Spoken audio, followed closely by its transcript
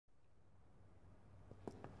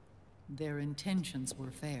Their intentions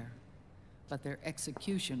were fair, but their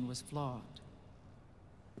execution was flawed.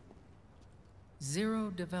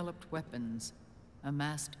 Zero developed weapons,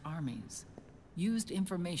 amassed armies, used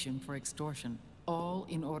information for extortion, all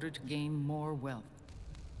in order to gain more wealth.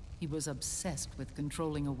 He was obsessed with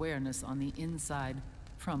controlling awareness on the inside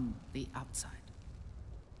from the outside.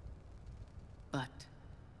 But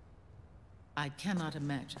I cannot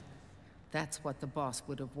imagine that's what the boss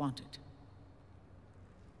would have wanted.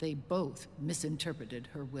 They both misinterpreted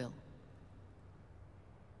her will.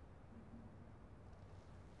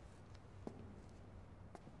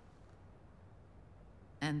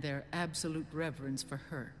 And their absolute reverence for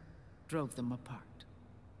her drove them apart.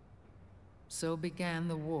 So began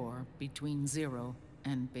the war between Zero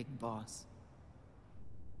and Big Boss.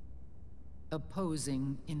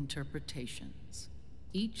 Opposing interpretations,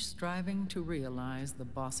 each striving to realize the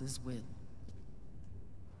boss's will.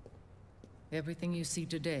 Everything you see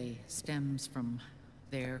today stems from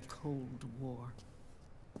their Cold War.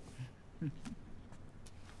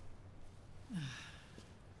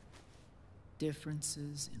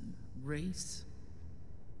 Differences in race,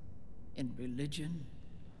 in religion,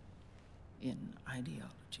 in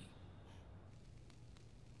ideology.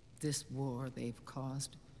 This war they've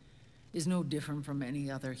caused is no different from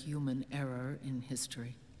any other human error in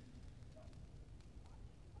history.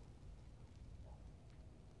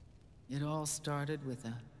 It all started with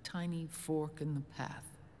a tiny fork in the path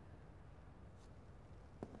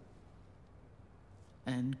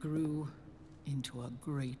and grew into a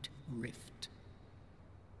great rift.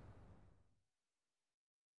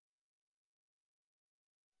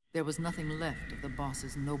 There was nothing left of the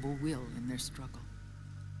boss's noble will in their struggle.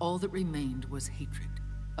 All that remained was hatred,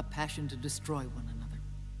 a passion to destroy one another.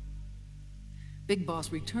 Big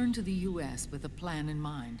Boss returned to the US with a plan in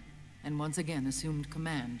mind, and once again assumed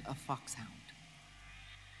command of Foxhound.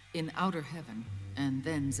 In Outer Heaven, and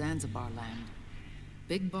then Zanzibar Land,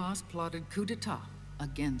 Big Boss plotted coup d'etat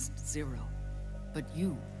against Zero. But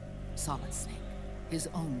you, Solid Snake, his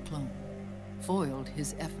own clone, foiled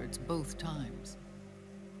his efforts both times.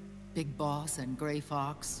 Big Boss and Gray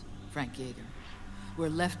Fox, Frank Yeager, were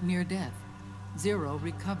left near death. Zero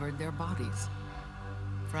recovered their bodies.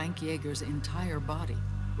 Frank Yeager's entire body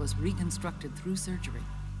was reconstructed through surgery,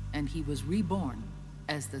 and he was reborn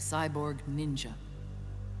as the cyborg ninja.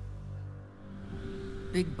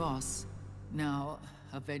 Big Boss, now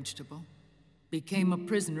a vegetable, became a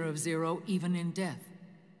prisoner of Zero even in death.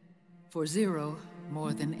 For Zero,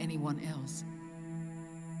 more than anyone else,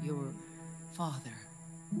 your father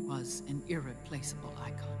was an irreplaceable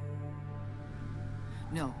icon.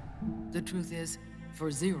 No, the truth is, for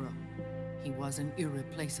Zero, he was an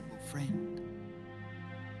irreplaceable friend.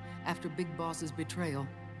 After Big Boss's betrayal,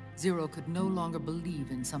 Zero could no longer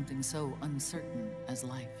believe in something so uncertain as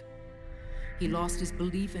life. He lost his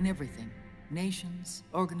belief in everything. Nations,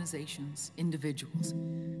 organizations, individuals.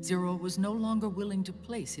 Zero was no longer willing to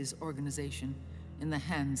place his organization in the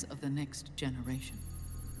hands of the next generation.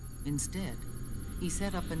 Instead, he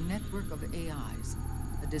set up a network of AIs,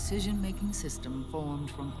 a decision-making system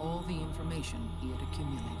formed from all the information he had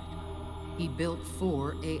accumulated. He built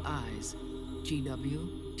 4 AIs,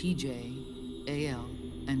 GW, TJ, AL,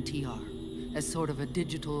 and TR, as sort of a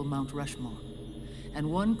digital Mount Rushmore,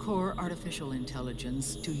 and 1 core artificial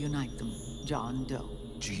intelligence to unite them, John Doe.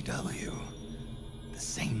 GW. The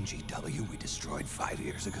same GW we destroyed 5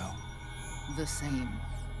 years ago. The same.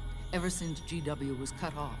 Ever since GW was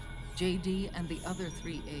cut off, JD and the other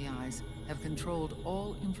 3 AIs have controlled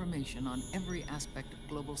all information on every aspect of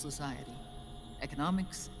global society.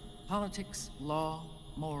 Economics, politics, law,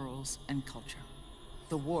 morals, and culture.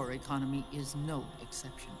 The war economy is no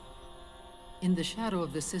exception. In the shadow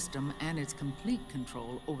of the system and its complete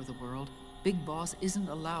control over the world, Big Boss isn't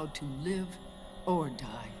allowed to live or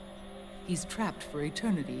die. He's trapped for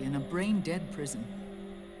eternity in a brain-dead prison.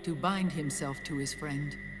 To bind himself to his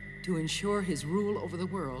friend, to ensure his rule over the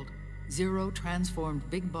world, Zero transformed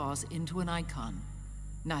Big Boss into an icon,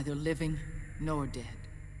 neither living nor dead.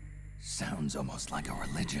 Sounds almost like a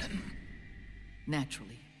religion.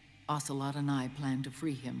 Naturally, Ocelot and I plan to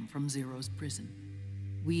free him from Zero's prison.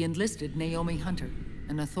 We enlisted Naomi Hunter,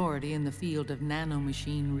 an authority in the field of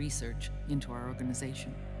nanomachine research, into our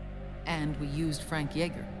organization. And we used Frank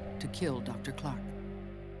Yeager to kill Dr. Clark.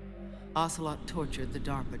 Ocelot tortured the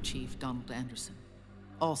DARPA chief, Donald Anderson,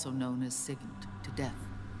 also known as Sigint, to death,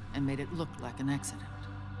 and made it look like an accident.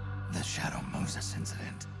 The Shadow Moses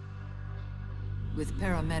incident. With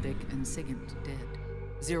Paramedic and Sigint dead,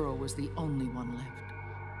 Zero was the only one left.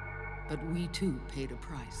 But we too paid a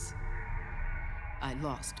price. I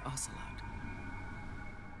lost Ocelot.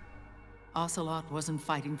 Ocelot wasn't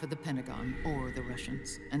fighting for the Pentagon or the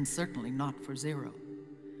Russians, and certainly not for Zero.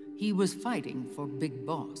 He was fighting for Big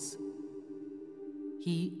Boss.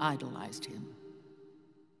 He idolized him.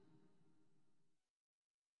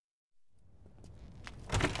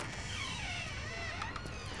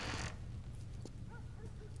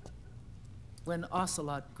 When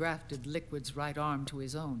Ocelot grafted Liquid's right arm to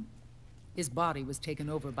his own, his body was taken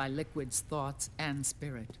over by Liquid's thoughts and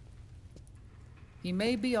spirit. He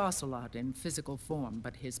may be Ocelot in physical form,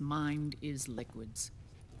 but his mind is Liquid's.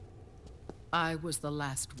 I was the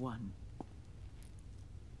last one.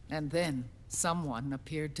 And then someone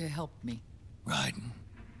appeared to help me. Raiden.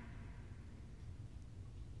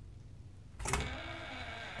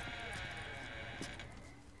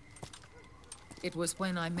 It was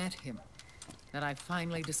when I met him that I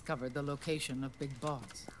finally discovered the location of Big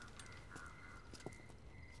Boss.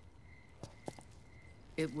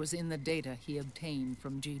 It was in the data he obtained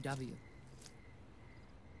from GW.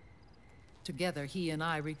 Together, he and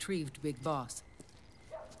I retrieved Big Boss.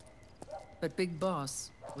 But Big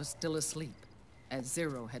Boss was still asleep, as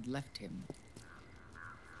Zero had left him.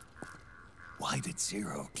 Why did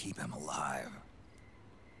Zero keep him alive?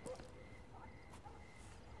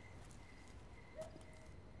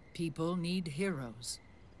 People need heroes.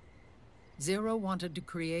 Zero wanted to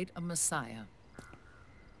create a messiah.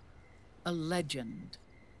 A legend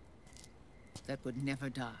that would never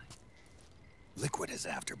die. Liquid is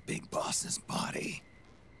after Big Boss's body.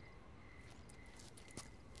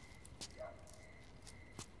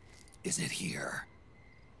 Is it here?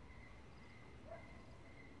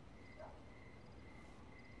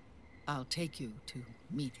 I'll take you to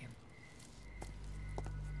meet him.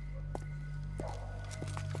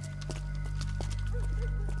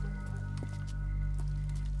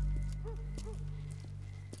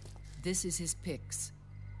 This is his pyx,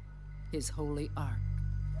 his holy ark.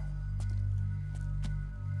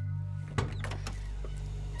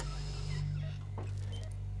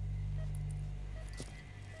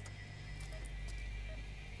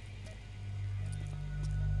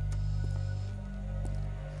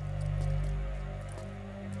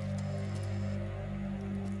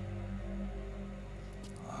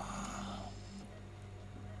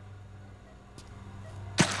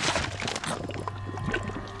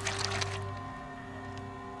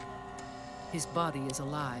 His body is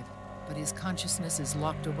alive, but his consciousness is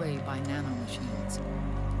locked away by nanomachines.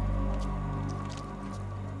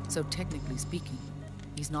 So technically speaking,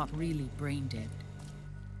 he's not really brain dead.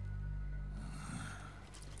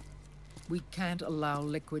 We can't allow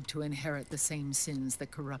Liquid to inherit the same sins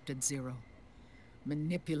that corrupted Zero,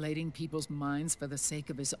 manipulating people's minds for the sake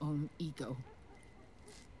of his own ego.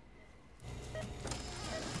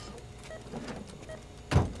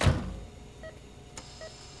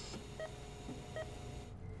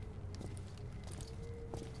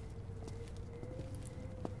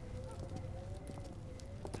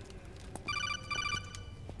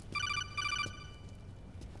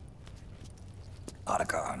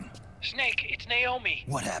 Snake, it's Naomi.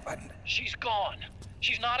 What happened? She's gone.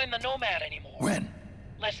 She's not in the Nomad anymore. When?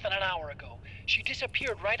 Less than an hour ago. She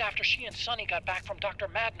disappeared right after she and Sonny got back from Dr.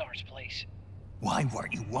 Madnar's place. Why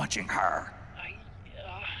weren't you watching her?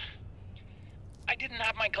 I didn't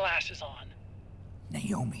have my glasses on.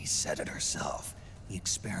 Naomi said it herself. The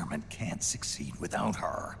experiment can't succeed without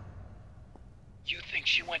her. You think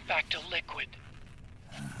she went back to Liquid?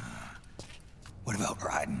 What about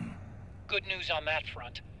Raiden? Good news on that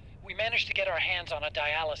front. We managed to get our hands on a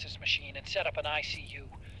dialysis machine and set up an ICU.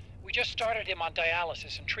 We just started him on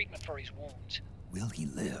dialysis and treatment for his wounds. Will he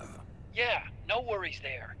live? Yeah, no worries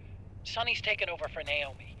there. Sonny's taken over for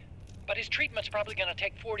Naomi. But his treatment's probably gonna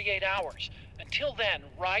take 48 hours. Until then,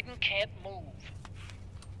 Raiden can't move.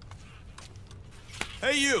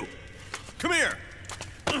 Hey, you! Come here!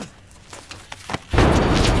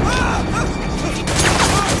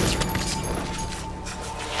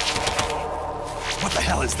 What the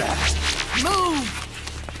hell is that? Move!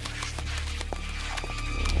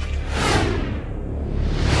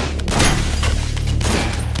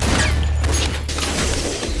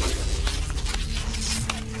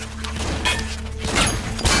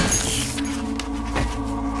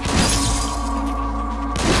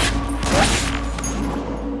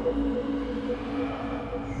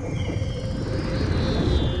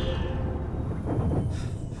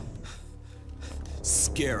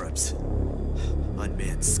 Scarabs.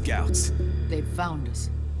 Unmanned scouts. They've found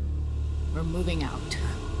us. We're moving out.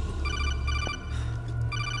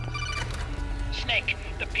 Snake,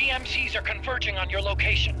 the PMCs are converging on your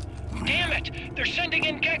location. Damn it! They're sending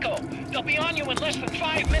in Gecko! They'll be on you in less than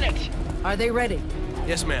 5 minutes! Are they ready?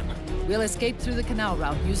 Yes, ma'am. We'll escape through the canal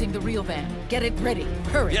route using the real van. Get it ready.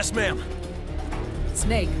 Hurry. Yes, ma'am.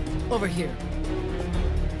 Snake, over here.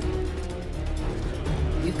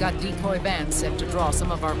 We've got decoy vans set to draw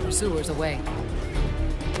some of our pursuers away.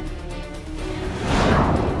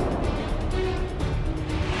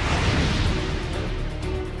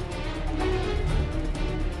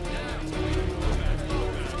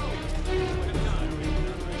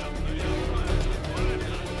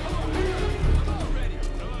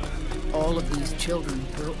 All of these children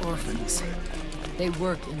were orphans. They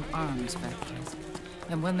work in arms factories.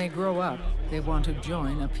 And when they grow up, they want to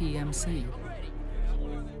join a PMC.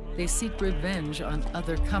 They seek revenge on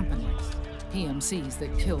other companies, PMCs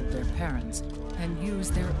that killed their parents, and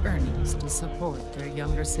use their earnings to support their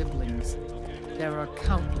younger siblings. There are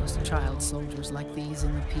countless child soldiers like these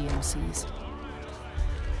in the PMCs.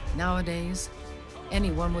 Nowadays,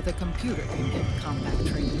 anyone with a computer can get combat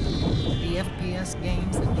training. The FPS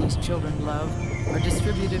games that these children love are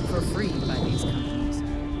distributed for free by these companies.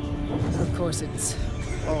 Of course, it's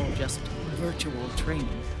all just virtual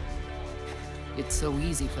training. It's so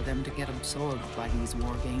easy for them to get absorbed by these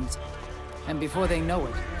war games. And before they know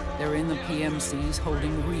it, they're in the PMCs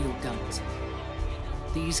holding real guns.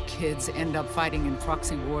 These kids end up fighting in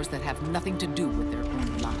proxy wars that have nothing to do with their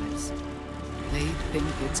own lives. They think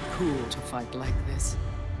it's cool to fight like this.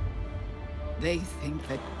 They think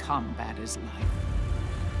that combat is life.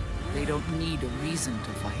 They don't need a reason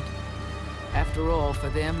to fight. After all, for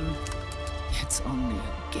them, it's only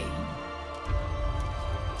a game.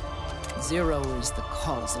 Zero is the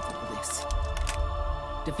cause of all this.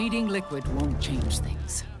 Defeating Liquid won't change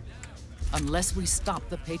things. Unless we stop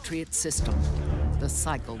the Patriot system, the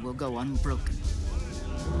cycle will go unbroken.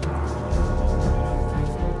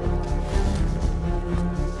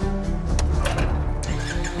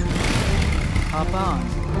 Hop on.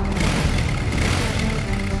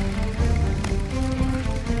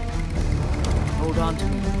 Hold on to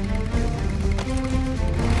me.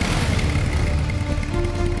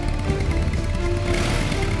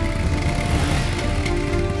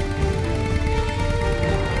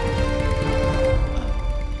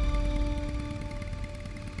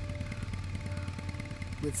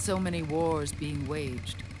 With so many wars being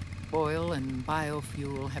waged, oil and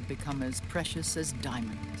biofuel have become as precious as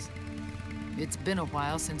diamonds. It's been a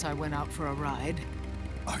while since I went out for a ride.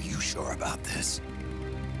 Are you sure about this?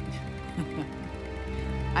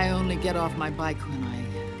 I only get off my bike when I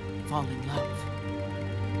fall in love.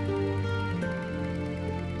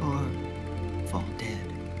 Or fall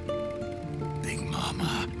dead. Big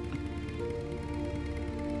Mama.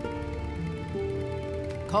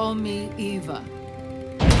 Call me Eva.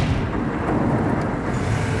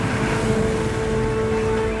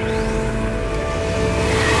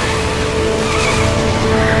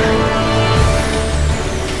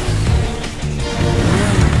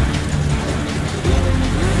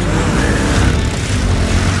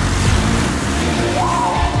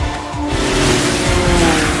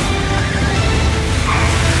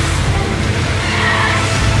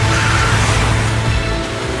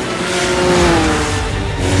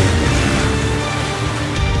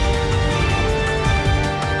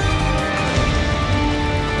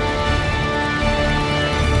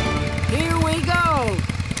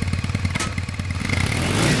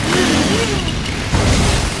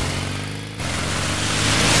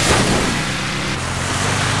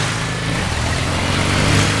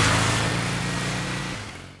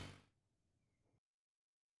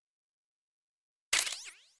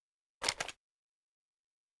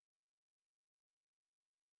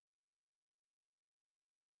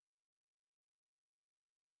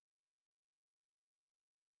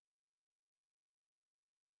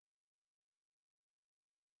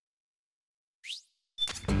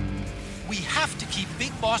 We have to keep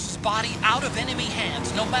Big Boss's body out of enemy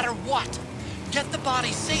hands, no matter what. Get the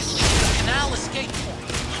body safely to the canal escape point.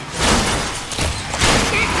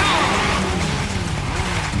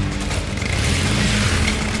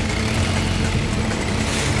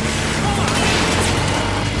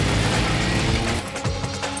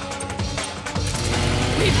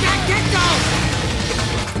 We've got Gecko!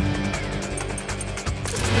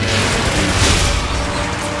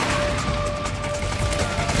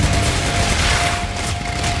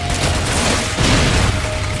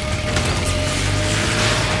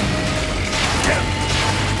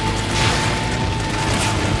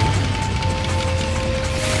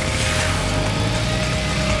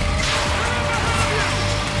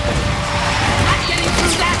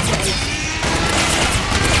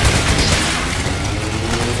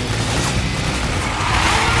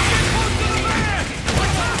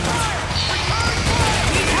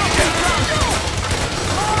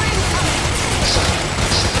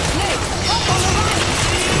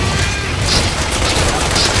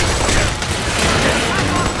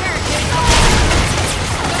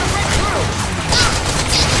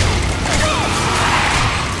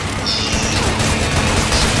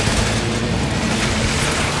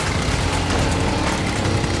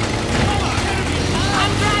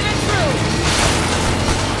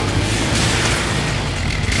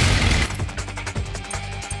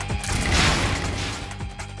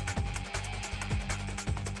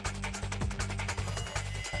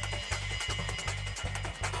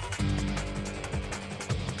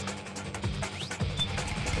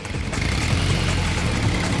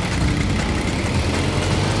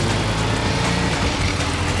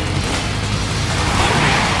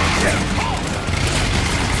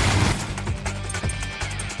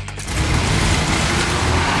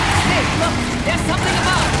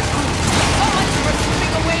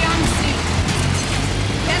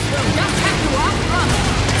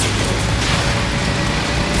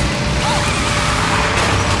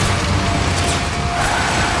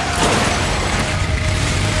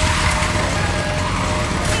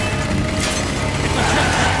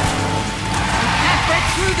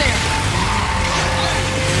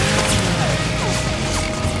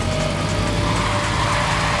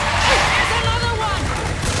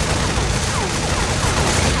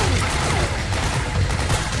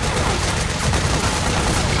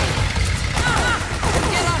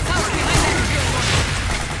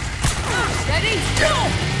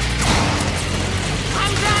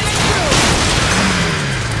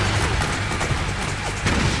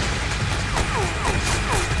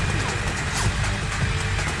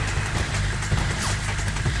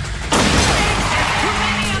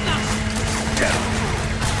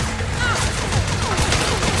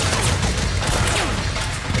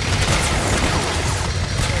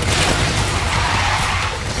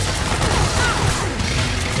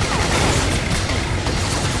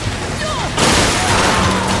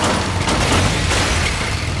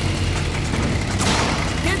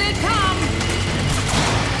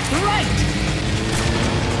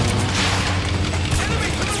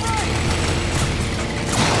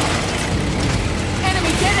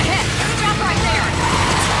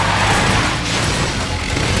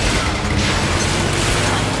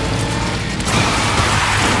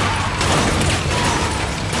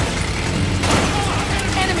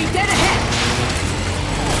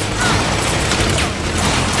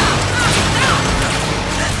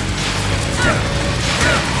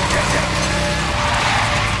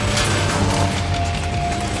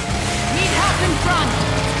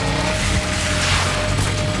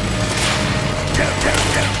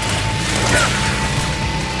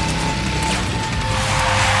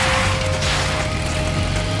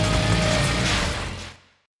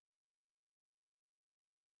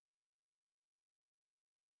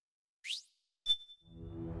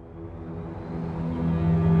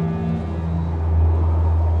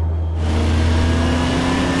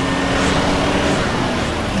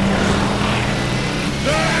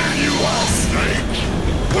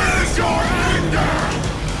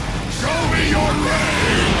 your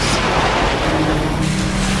rage!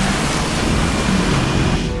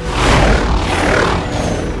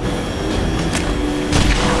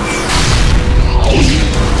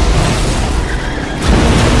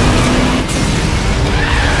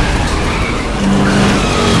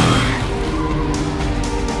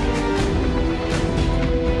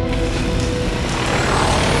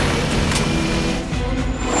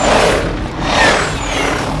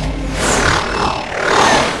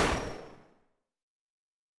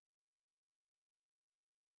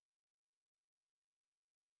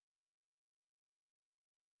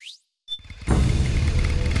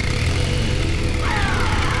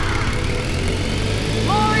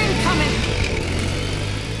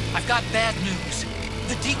 Got bad news.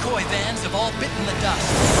 The decoy vans have all bitten the dust,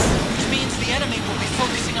 which means the enemy will be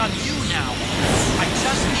focusing on you now. I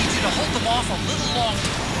just need you to hold them off a little longer.